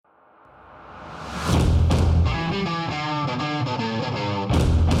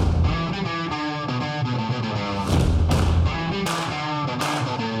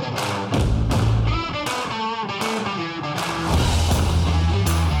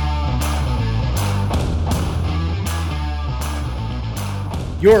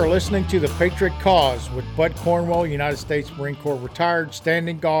You're listening to The Patriot Cause with Bud Cornwell, United States Marine Corps retired,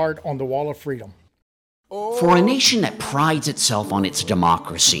 standing guard on the Wall of Freedom. For a nation that prides itself on its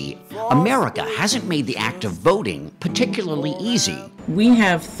democracy, America hasn't made the act of voting particularly easy. We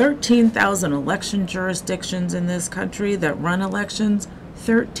have 13,000 election jurisdictions in this country that run elections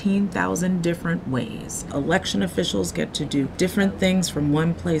 13,000 different ways. Election officials get to do different things from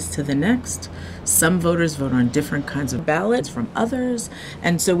one place to the next. Some voters vote on different kinds of ballots from others.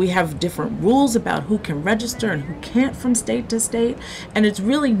 And so we have different rules about who can register and who can't from state to state. And it's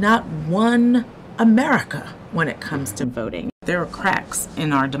really not one America when it comes to voting. There are cracks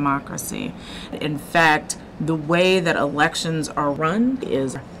in our democracy. In fact, the way that elections are run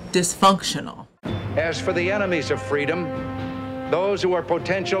is dysfunctional. As for the enemies of freedom, those who are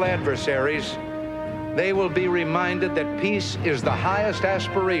potential adversaries, they will be reminded that peace is the highest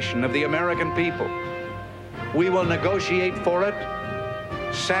aspiration of the American people. We will negotiate for it,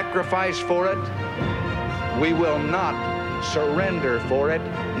 sacrifice for it. We will not surrender for it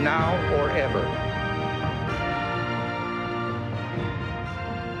now or ever.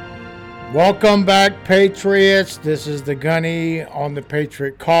 Welcome back, Patriots. This is the Gunny on the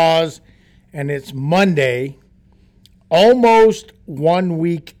Patriot Cause, and it's Monday, almost 1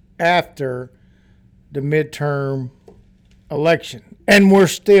 week after the midterm election. And we're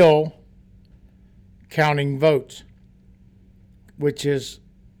still counting votes, which is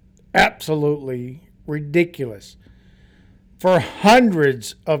absolutely ridiculous. For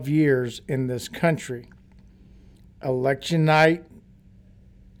hundreds of years in this country, election night,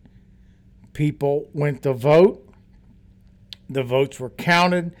 people went to vote. The votes were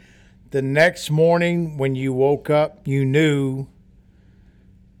counted. The next morning when you woke up, you knew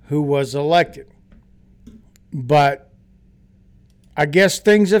who was elected. But I guess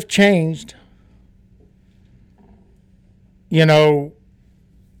things have changed. You know,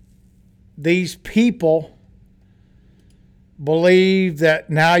 these people believe that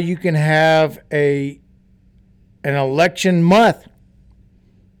now you can have an election month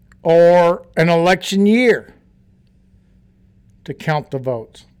or an election year to count the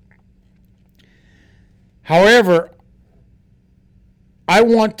votes. However, I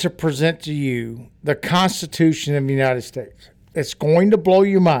want to present to you the Constitution of the United States. It's going to blow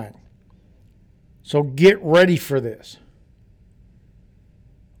your mind. So get ready for this.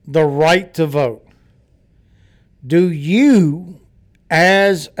 The right to vote. Do you,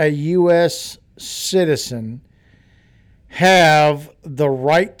 as a U.S. citizen, have the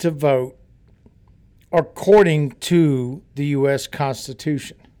right to vote according to the U.S.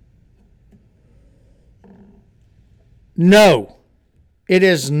 Constitution? No, it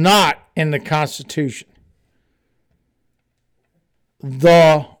is not in the Constitution.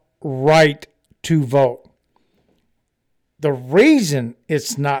 The right to vote. The reason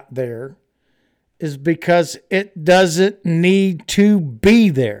it's not there is because it doesn't need to be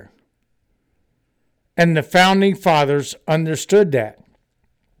there. And the Founding Fathers understood that.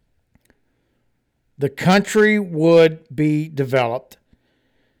 The country would be developed.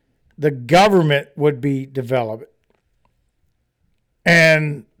 The government would be developed.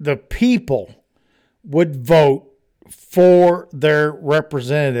 And the people would vote for their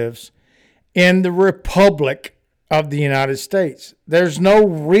representatives in the Republic of the United States. There's no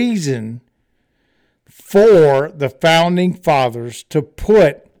reason for the Founding Fathers to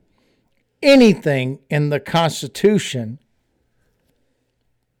put anything in the Constitution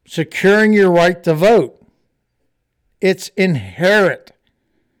securing your right to vote. It's inherent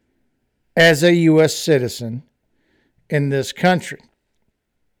as a U.S. citizen in this country.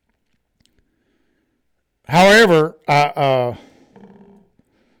 However, the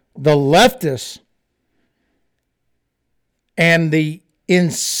leftists and the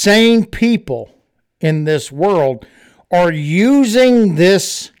insane people in this world are using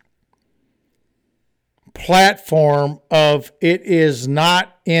this platform of it is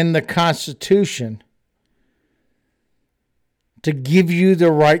not in the Constitution to give you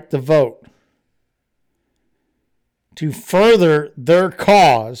the right to vote, to further their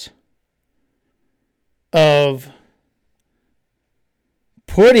cause of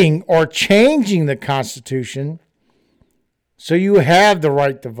putting or changing the Constitution so you have the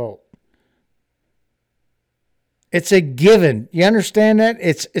right to vote. It's a given. You understand that?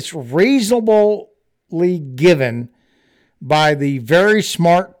 It's reasonably given by the very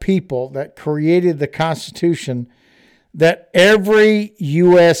smart people that created the Constitution that every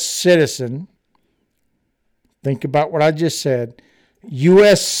U.S. citizen, think about what I just said,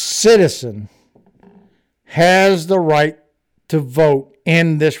 U.S. citizen has the right to vote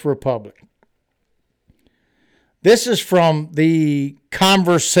in this republic. This is from the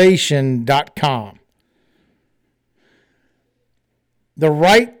conversation.com. The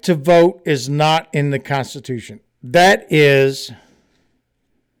right to vote is not in the Constitution. That is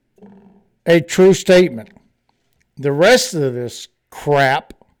a true statement. The rest of this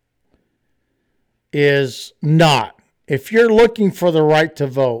crap is not. If you're looking for the right to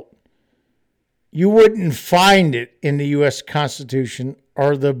vote, you wouldn't find it in the U.S. Constitution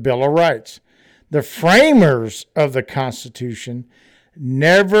or the Bill of Rights. The framers of the Constitution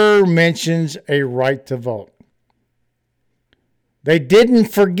never mentions a right to vote. They didn't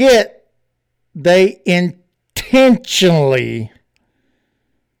forget. They intentionally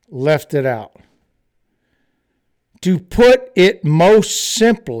left it out. To put it most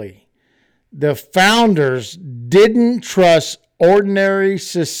simply, the founders didn't trust ordinary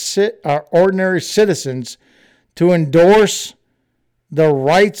citizens to endorse the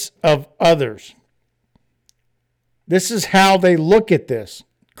rights of others. This is how they look at this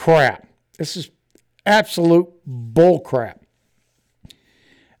crap. This is absolute bull crap.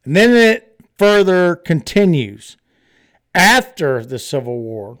 And then it further continues. After the Civil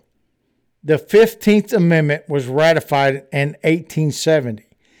War, the 15th Amendment was ratified in 1870.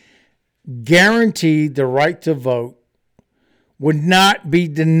 Guaranteed the right to vote would not be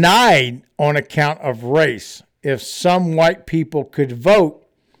denied on account of race. If some white people could vote,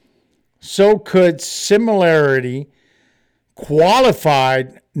 so could similarly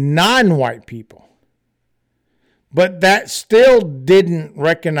qualified non-white people. But that still didn't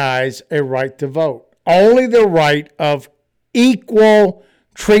recognize a right to vote. Only the right of equal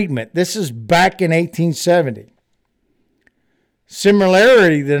treatment. This is back in 1870.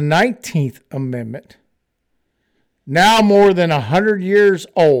 Similarly, the 19th Amendment, now more than 100 years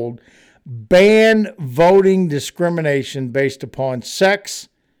old, banned voting discrimination based upon sex,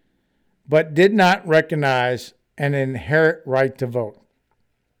 but did not recognize an inherent right to vote.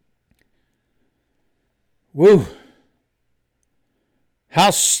 Woo!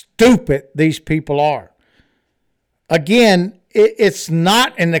 How stupid these people are. Again, it's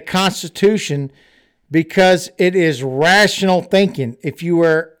not in the Constitution because it is rational thinking. If you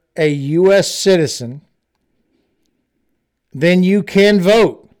are a U.S. citizen, then you can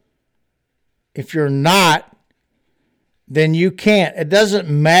vote. If you're not, then you can't. It doesn't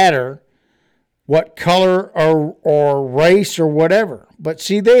matter what color or race or whatever. But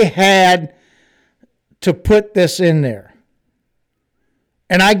see, they had to put this in there.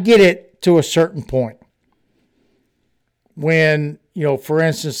 And I get it to a certain point. When, for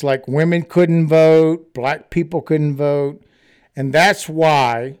instance, like women couldn't vote, black people couldn't vote. And that's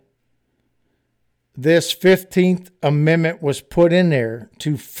why this 15th Amendment was put in there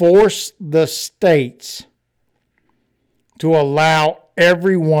to force the states to allow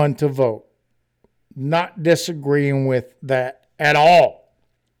everyone to vote. Not disagreeing with that at all.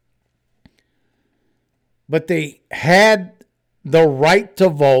 But they had the right to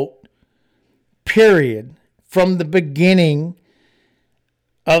vote, period, from the beginning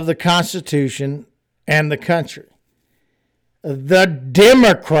of the Constitution and the country. The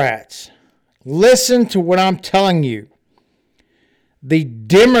Democrats, listen to what I'm telling you. The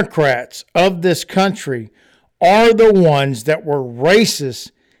Democrats of this country are the ones that were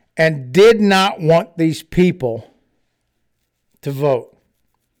racist and did not want these people to vote.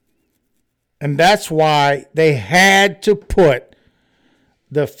 And that's why they had to put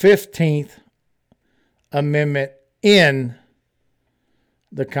the 15th Amendment in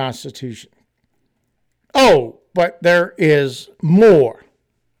the Constitution. Oh, but there is more.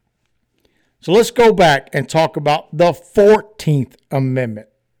 So let's go back and talk about the 14th Amendment,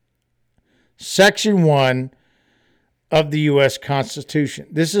 Section 1 of the U.S. Constitution.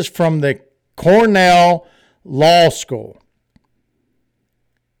 This is from the Cornell Law School.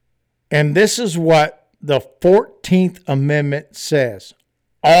 And this is what the 14th Amendment says.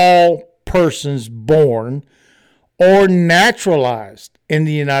 All persons born or naturalized in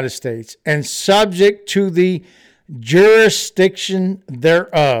the United States and subject to the jurisdiction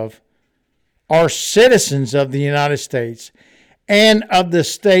thereof are citizens of the United States and of the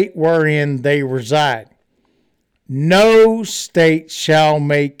state wherein they reside. No state shall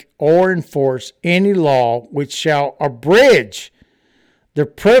make or enforce any law which shall abridge the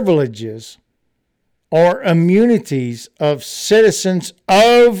privileges or immunities of citizens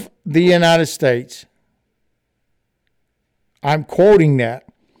of the United States. I'm quoting that,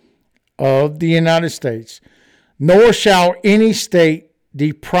 of the United States. Nor shall any state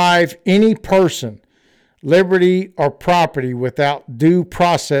deprive any person, liberty, or property without due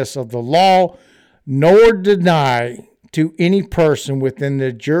process of the law, nor deny to any person within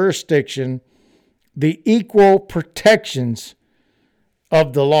the jurisdiction the equal protections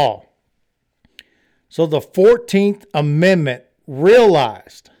of the law. So the 14th Amendment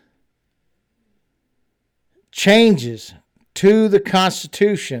realized changes to the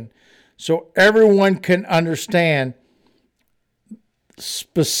Constitution so everyone can understand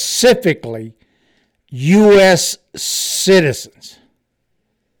specifically U.S. citizens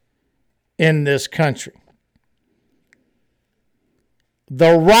in this country.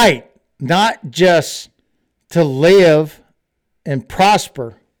 The right not just to live and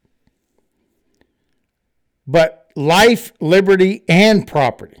prosper, but life, liberty, and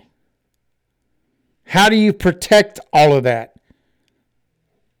property. How do you protect all of that?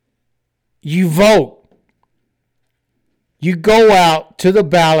 You vote. You go out to the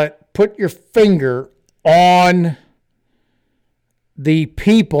ballot, put your finger on the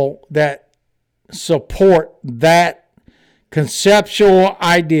people that support that conceptual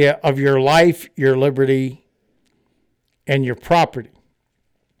idea of your life, your liberty, and your property.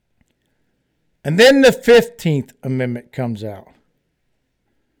 And then the 15th Amendment comes out.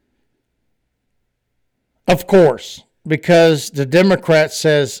 Of course, because the Democrat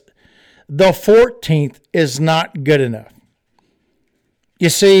says the 14th is not good enough. You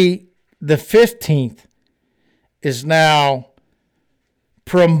see, the 15th is now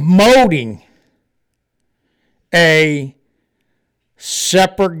promoting a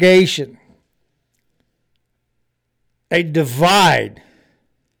segregation, a divide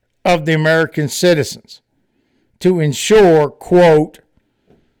of the American citizens to ensure, quote,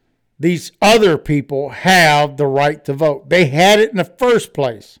 these other people have the right to vote. They had it in the first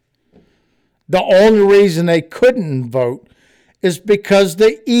place. The only reason they couldn't vote is because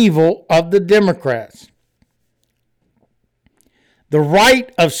the evil of the Democrats. The right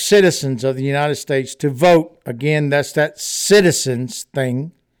of citizens of the United States to vote, again, that's that citizens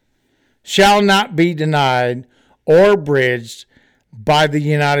thing, shall not be denied or abridged by the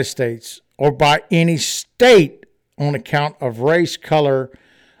United States or by any state on account of race, color,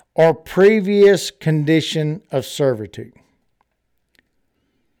 or previous condition of servitude.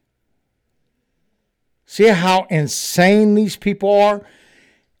 See how insane these people are?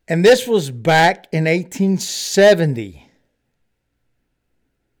 And this was back in 1870.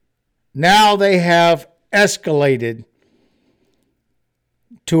 Now they have escalated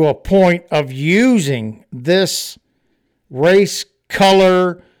to a point of using this race,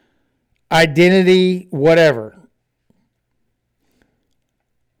 color, identity, whatever,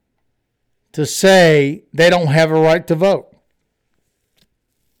 to say they don't have a right to vote.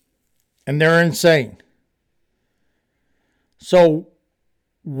 And they're insane. So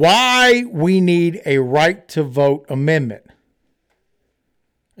why we need a right to vote amendment?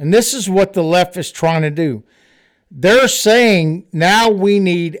 And this is what the left is trying to do. They're saying now we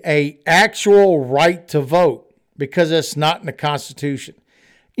need an actual right to vote because it's not in the Constitution.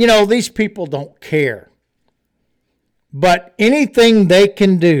 You know, these people don't care. But anything they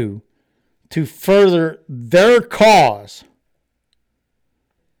can do to further their cause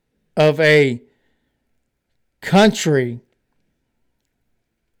of a country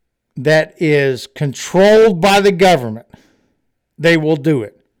that is controlled by the government, they will do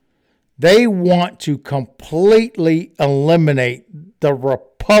it. They want to completely eliminate the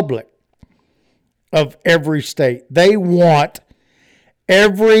republic of every state. They want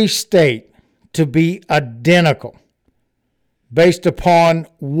every state to be identical based upon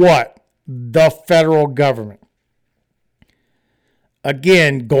what? The federal government.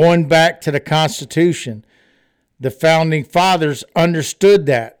 Again, going back to the Constitution, the Founding Fathers understood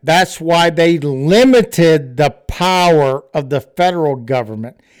that. That's why they limited the power of the federal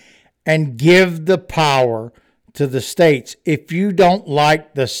government and give the power to the states. If you don't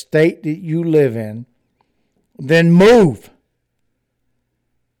like the state that you live in, then move.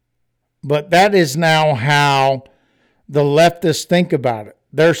 But that is now how the leftists think about it.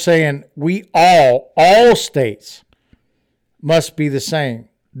 They're saying we all states must be the same.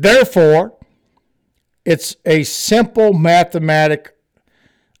 Therefore, it's a simple mathematic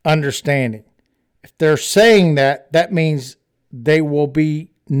understanding. If they're saying that, that means they will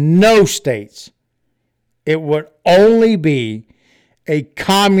be no states. It would only be a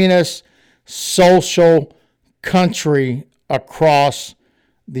communist social country across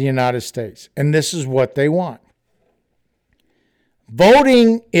the United States. And this is what they want.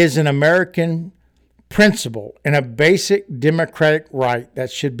 Voting is an American principle and a basic democratic right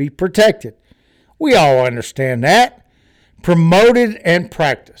that should be protected. We all understand that, promoted and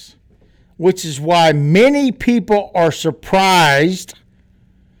practiced, which is why many people are surprised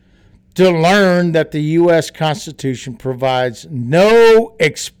to learn that the U.S. Constitution provides no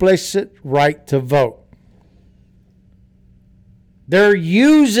explicit right to vote. They're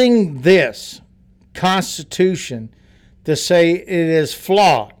using this Constitution to say it is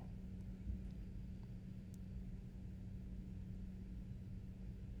flawed.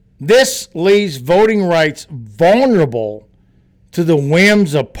 This leaves voting rights vulnerable to the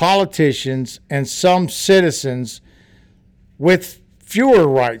whims of politicians and some citizens with fewer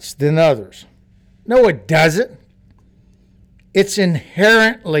rights than others. No, it doesn't. It's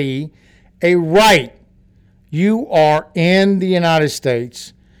inherently a right. You are in the United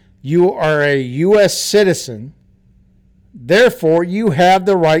States. You are a U.S. citizen. Therefore, you have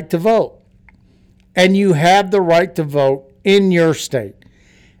the right to vote. And you have the right to vote in your state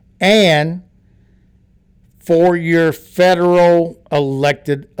and for your federal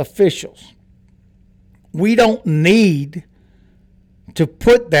elected officials. We don't need to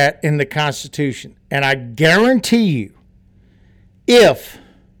put that in the Constitution. And I guarantee you, if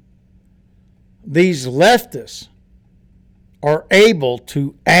these leftists are able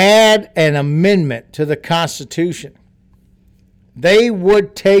to add an amendment to the Constitution, they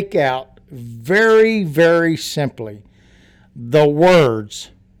would take out very, very simply the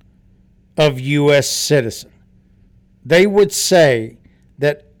words of U.S. citizen. They would say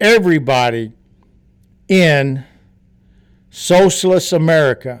that everybody in socialist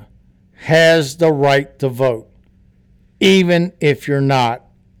America has the right to vote, even if you're not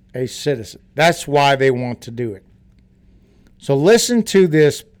a citizen. That's why they want to do it. So listen to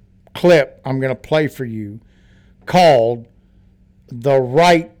this clip I'm going to play for you called The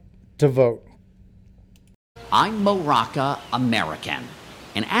Right to Vote. I'm Mo Rocca, American.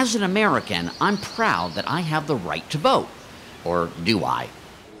 And as an American, I'm proud that I have the right to vote. Or do I?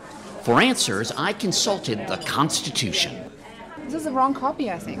 For answers, I consulted the Constitution. This is the wrong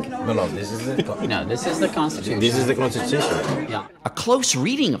copy, I think. No, this is the No, this is the Constitution. This is the Constitution. Yeah. A close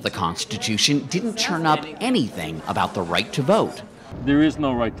reading of the Constitution didn't turn up anything about the right to vote. There is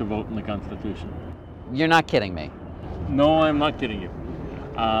no right to vote in the Constitution. You're not kidding me. No, I'm not kidding you.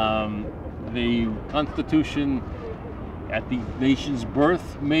 The Constitution at the nation's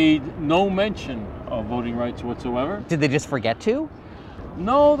birth made no mention of voting rights whatsoever. Did they just forget to?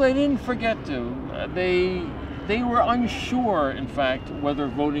 No, they didn't forget to. They were unsure, in fact, whether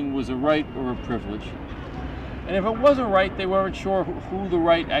voting was a right or a privilege. And if it was a right, they weren't sure who the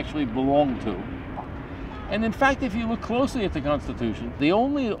right actually belonged to. And in fact, if you look closely at the Constitution, the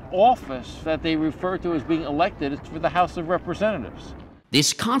only office that they refer to as being elected is for the House of Representatives.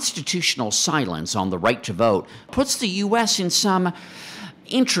 This constitutional silence on the right to vote puts the U.S. in some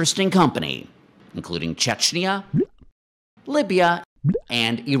interesting company, including Chechnya, Libya,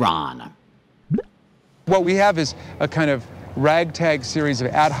 and Iran. What we have is a kind of ragtag series of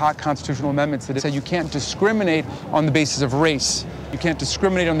ad hoc constitutional amendments that say you can't discriminate on the basis of race. You can't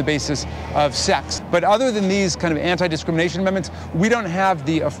discriminate on the basis of sex. But other than these kind of anti-discrimination amendments, we don't have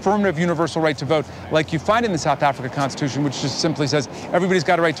the affirmative universal right to vote like you find in the South Africa Constitution, which just simply says everybody's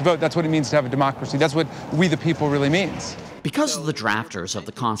got a right to vote. That's what it means to have a democracy. That's what we the people really means. Because the drafters of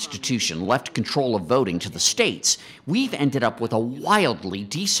the Constitution left control of voting to the states, we've ended up with a wildly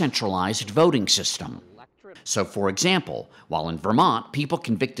decentralized voting system. So, for example, while in Vermont, people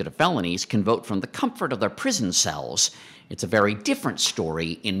convicted of felonies can vote from the comfort of their prison cells, it's a very different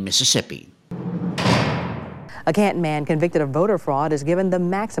story in Mississippi. A Canton man convicted of voter fraud is given the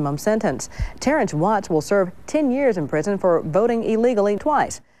maximum sentence. Terrence Watts will serve 10 years in prison for voting illegally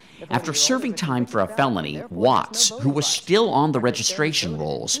twice. After serving time for a felony, Watts, who was still on the registration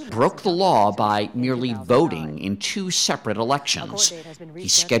rolls, broke the law by merely voting in 2 separate elections.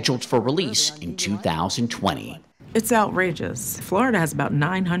 He's scheduled for release in 2020. It's outrageous. Florida has about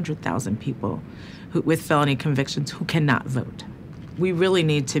 900,000 people with felony convictions who cannot vote. We really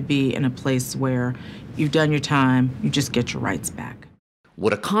need to be in a place where you've done your time, you just get your rights back.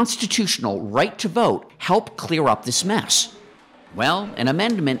 Would a constitutional right to vote help clear up this mess? Well, an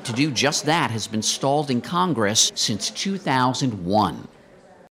amendment to do just that has been stalled in Congress since 2001.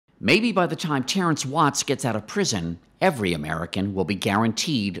 Maybe by the time Terrence Watts gets out of prison, every American will be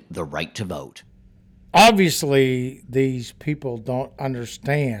guaranteed the right to vote. Obviously, these people don't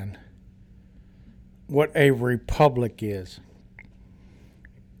understand what a republic is.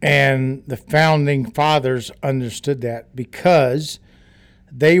 And the founding fathers understood that because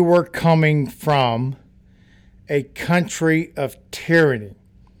they were coming from a country of tyranny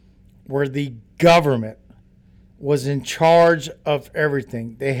where the government was in charge of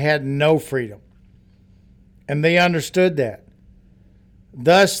everything. They had no freedom. And they understood that.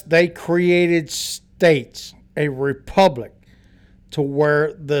 Thus, they created states, a republic, to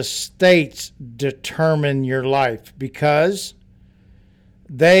where the states determine your life because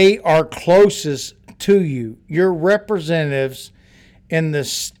they are closest to you. Your representatives in the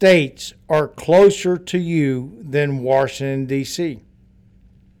states are closer to you than Washington, D.C.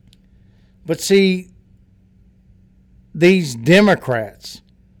 But see, these Democrats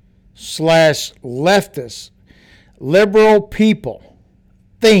 / leftists, liberal people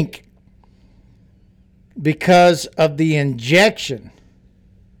think because of the injection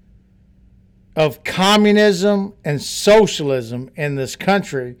of communism and socialism in this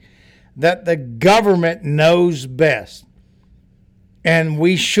country that the government knows best. And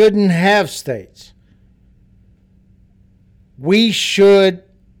we shouldn't have states. We should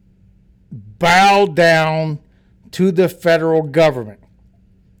bow down to the federal government.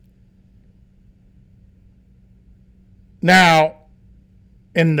 Now,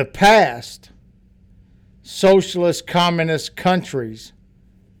 in the past, socialist communist countries,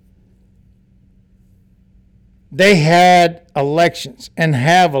 they had elections and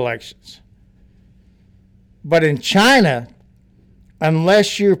have elections. But in China,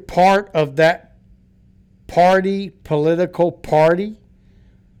 unless you're part of that political party,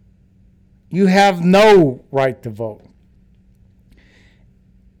 you have no right to vote.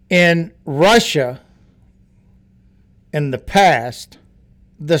 In Russia, in the past,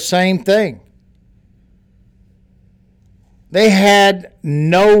 the same thing. They had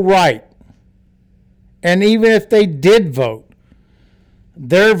no right. And even if they did vote,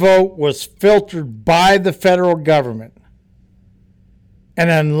 their vote was filtered by the federal government. And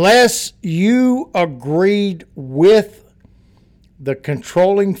unless you agreed with the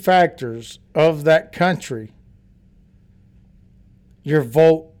controlling factors of that country, your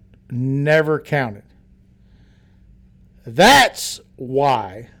vote never counted. That's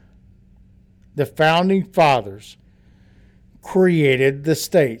why the founding fathers created the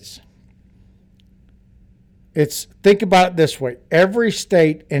states. Think about it this way. Every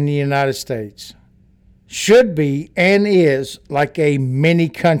state in the United States should be and is like a mini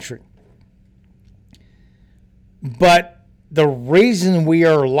country. But the reason we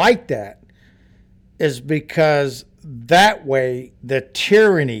are like that is because that way the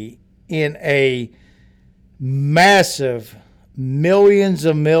tyranny in a massive millions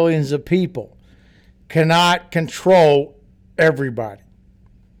of people cannot control everybody.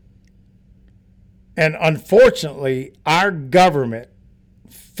 And unfortunately, our government,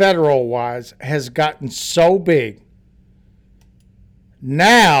 federal-wise, has gotten so big.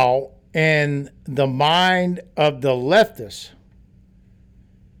 Now, in the mind of the leftists,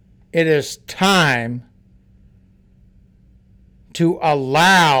 it is time to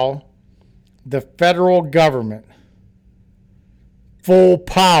allow the federal government full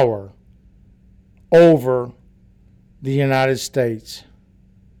power over the United States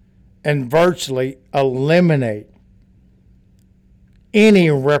and virtually eliminate any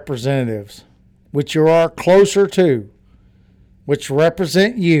representatives which you are closer to, which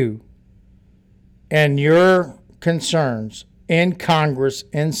represent you and your concerns in Congress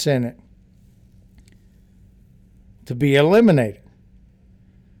and Senate, to be eliminated.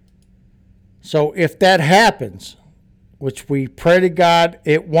 So if that happens, which we pray to God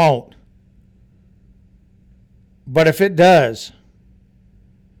it won't, but if it does,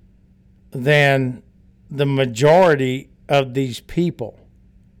 then the majority of these people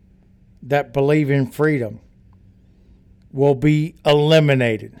that believe in freedom will be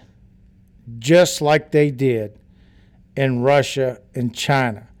eliminated, just like they did in Russia and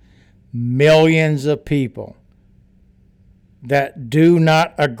China. Millions of people that do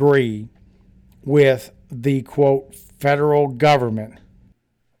not agree with the, quote, federal government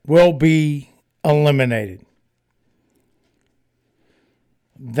will be eliminated.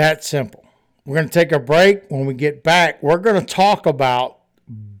 That simple. We're going to take a break. When we get back, we're going to talk about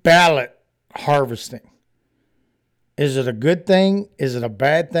ballot harvesting. Is it a good thing? Is it a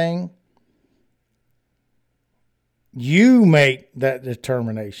bad thing? You make that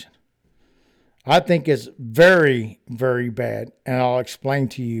determination. I think it's very, very bad, and I'll explain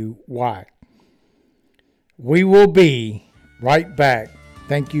to you why. We will be right back.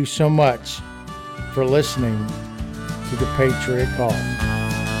 Thank you so much for listening to the Patriot Call.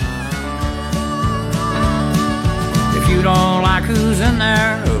 If you don't like who's in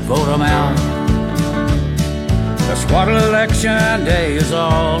there, vote them out. That's what election day is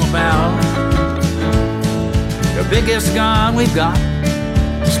all about. The biggest gun we've got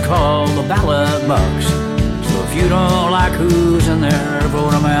is called the ballot box. So if you don't like who's in there,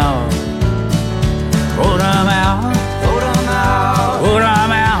 vote them out. Vote them out. Vote them out. Vote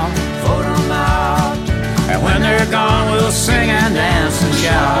them out. Vote them out. And when they're gone, we'll sing and dance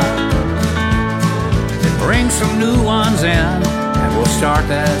start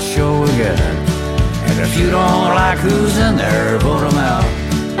that show again. And if you don't like who's in there, vote 'em out.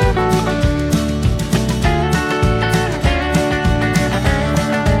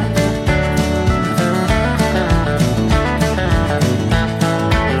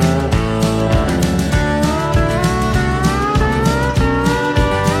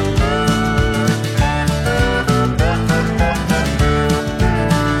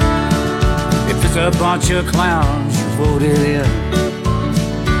 A bunch of clowns you voted in.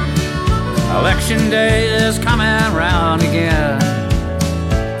 Election day is coming round again.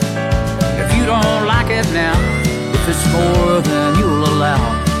 If you don't like it now, if it's more than you'll allow,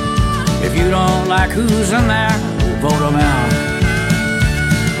 if you don't like who's in there, vote 'em out.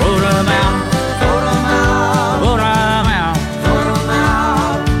 Vote 'em out. Vote 'em out. Vote 'em out. Vote 'em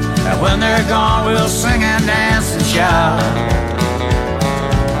out. And when they're gone, we'll sing and dance and shout.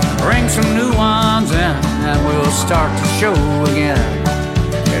 Bring some new ones in and we'll start the show again.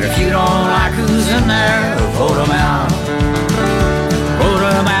 And if you don't like who's in there, vote 'em out. Vote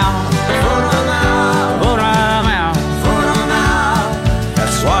 'em out. Vote 'em out. Vote 'em out. Vote 'em out.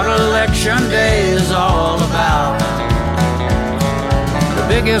 That's what election day is all about. The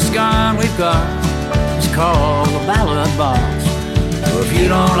biggest gun we've got is called the ballot box. So if you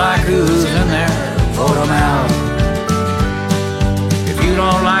don't like who's in there, vote 'em out. If you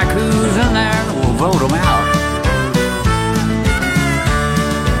don't like who's in there, we'll vote 'em out.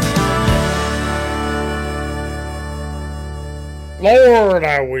 Lord,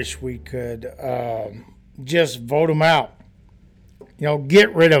 I wish we could just vote them out. You know,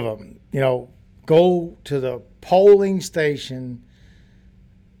 get rid of them. You know, go to the polling station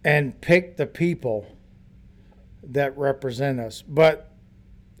and pick the people that represent us. But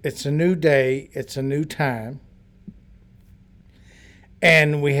it's a new day. It's a new time.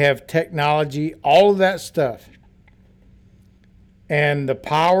 And we have technology, all of that stuff. And the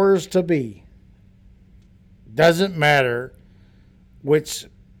powers to be. Doesn't matter which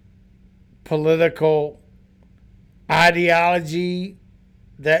political ideology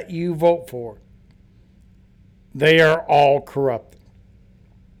that you vote for. They are all corrupt.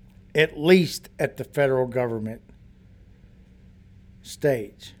 At least at the federal government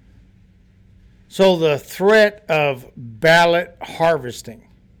stage. So the threat of ballot harvesting.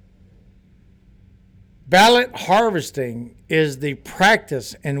 Ballot harvesting is the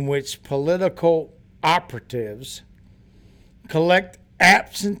practice in which political operatives collect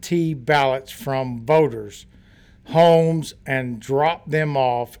absentee ballots from voters' homes and drop them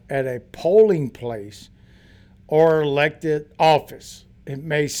off at a polling place or elected office. It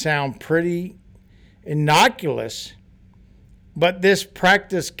may sound pretty innocuous, but this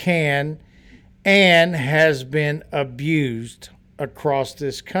practice can and has been abused across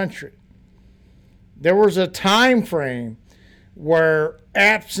this country. There was a time frame where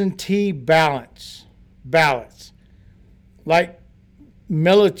absentee ballots, like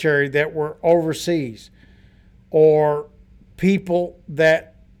military that were overseas, or people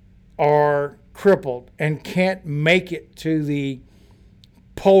that are crippled and can't make it to the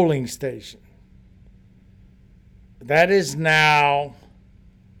polling station. That is now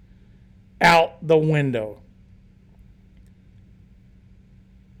out the window.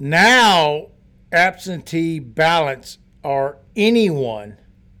 Now, absentee ballots are anyone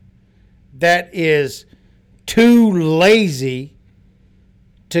that is too lazy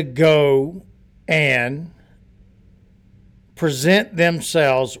to go and present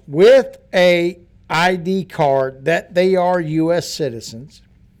themselves with a ID card that they are U.S. citizens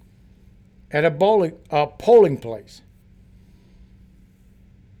at a polling place.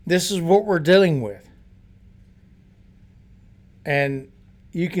 This is what we're dealing with. And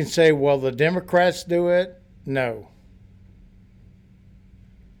you can say, well, the Democrats do it. No.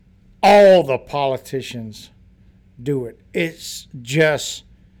 All the politicians do it. It's just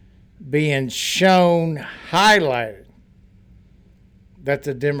being shown, highlighted, that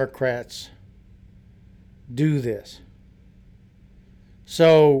the Democrats do this.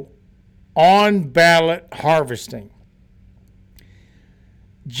 So, on ballot harvesting,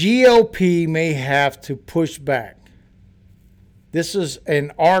 GOP may have to push back. This is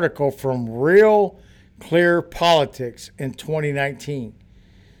an article from Real Clear Politics in 2019.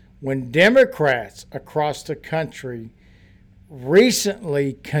 When Democrats across the country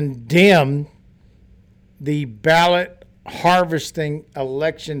recently condemned the ballot harvesting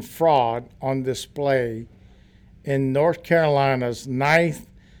election fraud on display in North Carolina's 9th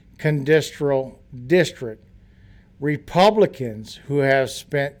Congressional District, Republicans who have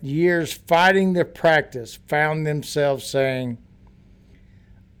spent years fighting the practice found themselves saying,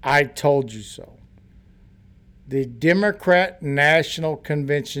 "I told you so." the Democrat National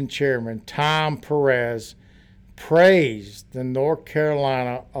Convention chairman, Tom Perez, praised the North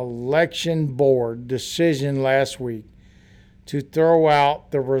Carolina Election Board decision last week to throw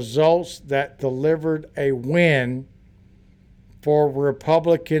out the results that delivered a win for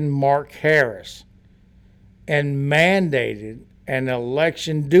Republican Mark Harris and mandated an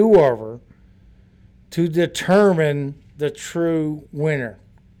election do-over to determine the true winner.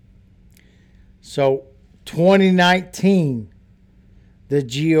 So 2019, the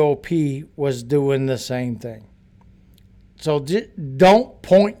GOP was doing the same thing. So don't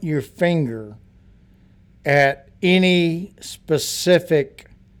point your finger at any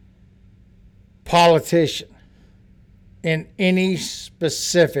specific politician in any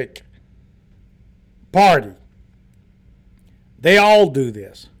specific party. They all do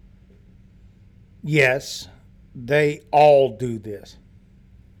this. Yes, they all do this.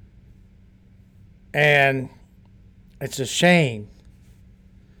 And it's a shame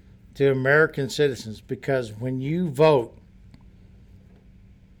to American citizens, because when you vote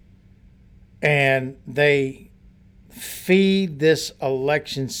and they feed this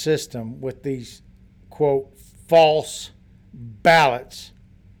election system with these, quote, false ballots,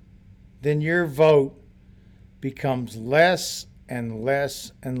 then your vote becomes less and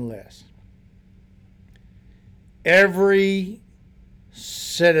less and less. Every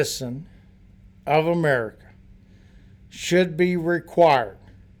citizen of America should be required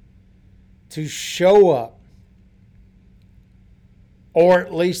to show up, or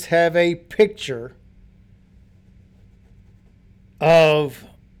at least have a picture of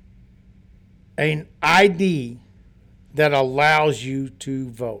an ID that allows you to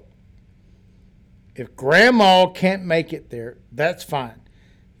vote. If grandma can't make it there, that's fine.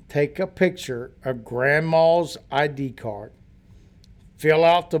 Take a picture of grandma's ID card, fill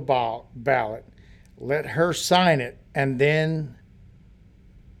out the ballot, let her sign it, and then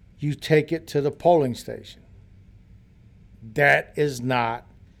you take it to the polling station. That is not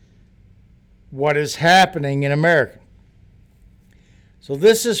what is happening in America. So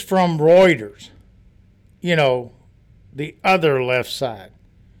this is from Reuters, the other left side.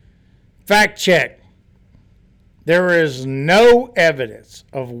 Fact check. There is no evidence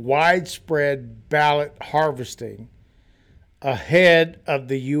of widespread ballot harvesting ahead of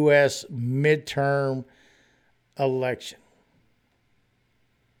the U.S. midterm election.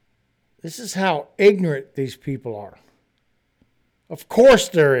 This is how ignorant these people are. Of course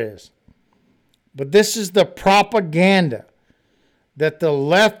there is. But this is the propaganda that the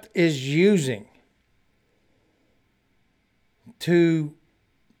left is using to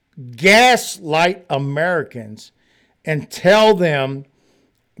gaslight Americans and tell them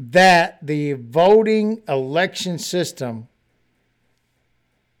that the voting election system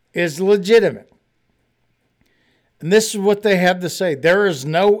is legitimate. And this is what they have to say. There is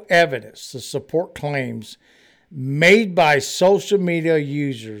no evidence to support claims made by social media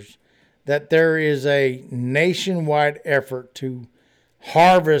users that there is a nationwide effort to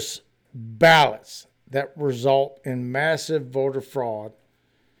harvest ballots that result in massive voter fraud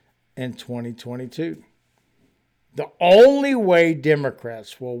in 2022. The only way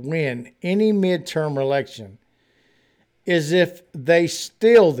Democrats will win any midterm election is if they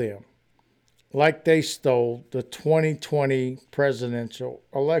steal them, like they stole the 2020 presidential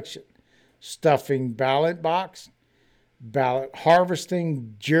election, stuffing ballot box, ballot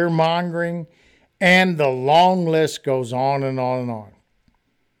harvesting, gerrymandering, and the long list goes on and on and on.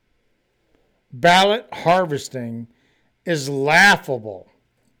 Ballot harvesting is laughable,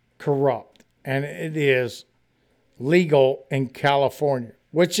 corrupt, and it is legal in California,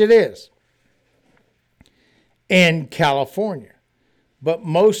 which it is in California. But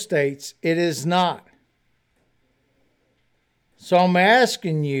most states, it is not. So I'm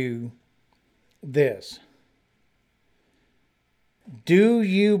asking you this. Do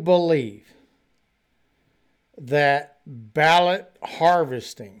you believe that ballot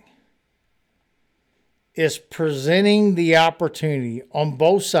harvesting is presenting the opportunity on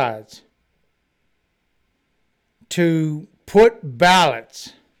both sides to put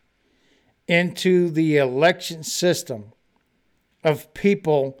ballots into the election system of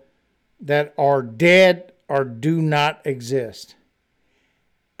people that are dead or do not exist?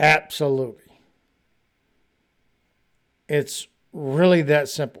 Absolutely. It's really that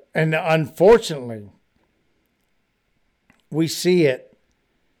simple. And unfortunately, we see it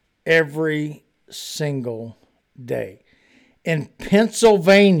every single day. In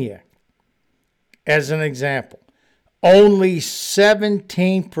Pennsylvania, as an example, only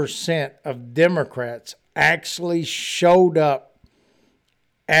 17% of Democrats actually showed up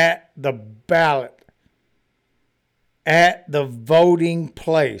at the ballot at the voting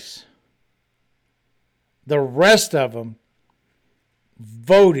place. The rest of them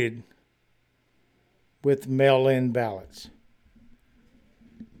voted with mail-in ballots.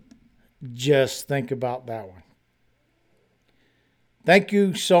 Just think about that one. Thank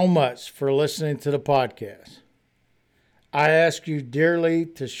you so much for listening to the podcast. I ask you dearly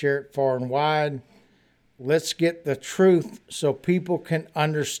to share it far and wide. Let's get the truth so people can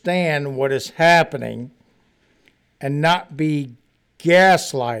understand what is happening and not be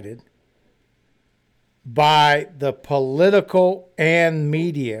gaslighted by the political and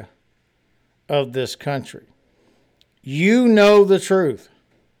media of this country. You know the truth.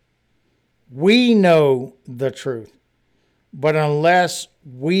 We know the truth. But unless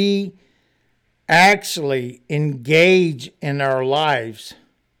we actually engage in our lives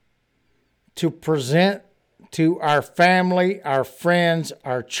to present to our family, our friends,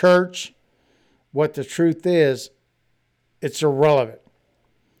 our church, what the truth is, it's irrelevant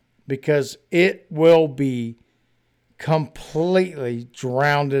because it will be completely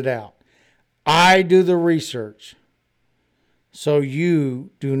drowned out. I do the research, so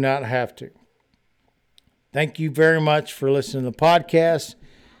you do not have to. Thank you very much for listening to the podcast.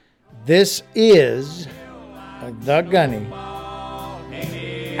 This is The Gunny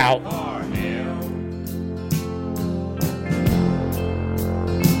out.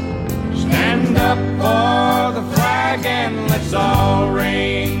 Stand up for the flag and let's all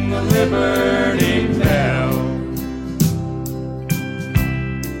ring the Liberty Bell.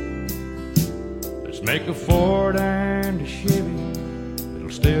 Let's make a Ford and a Chevy that'll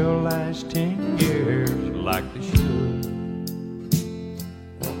still last 10 years like they should.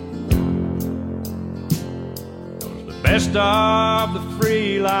 'Cause the best of the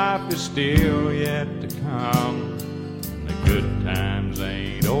free life is still yet to come. And the good times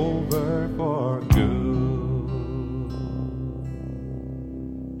ain't over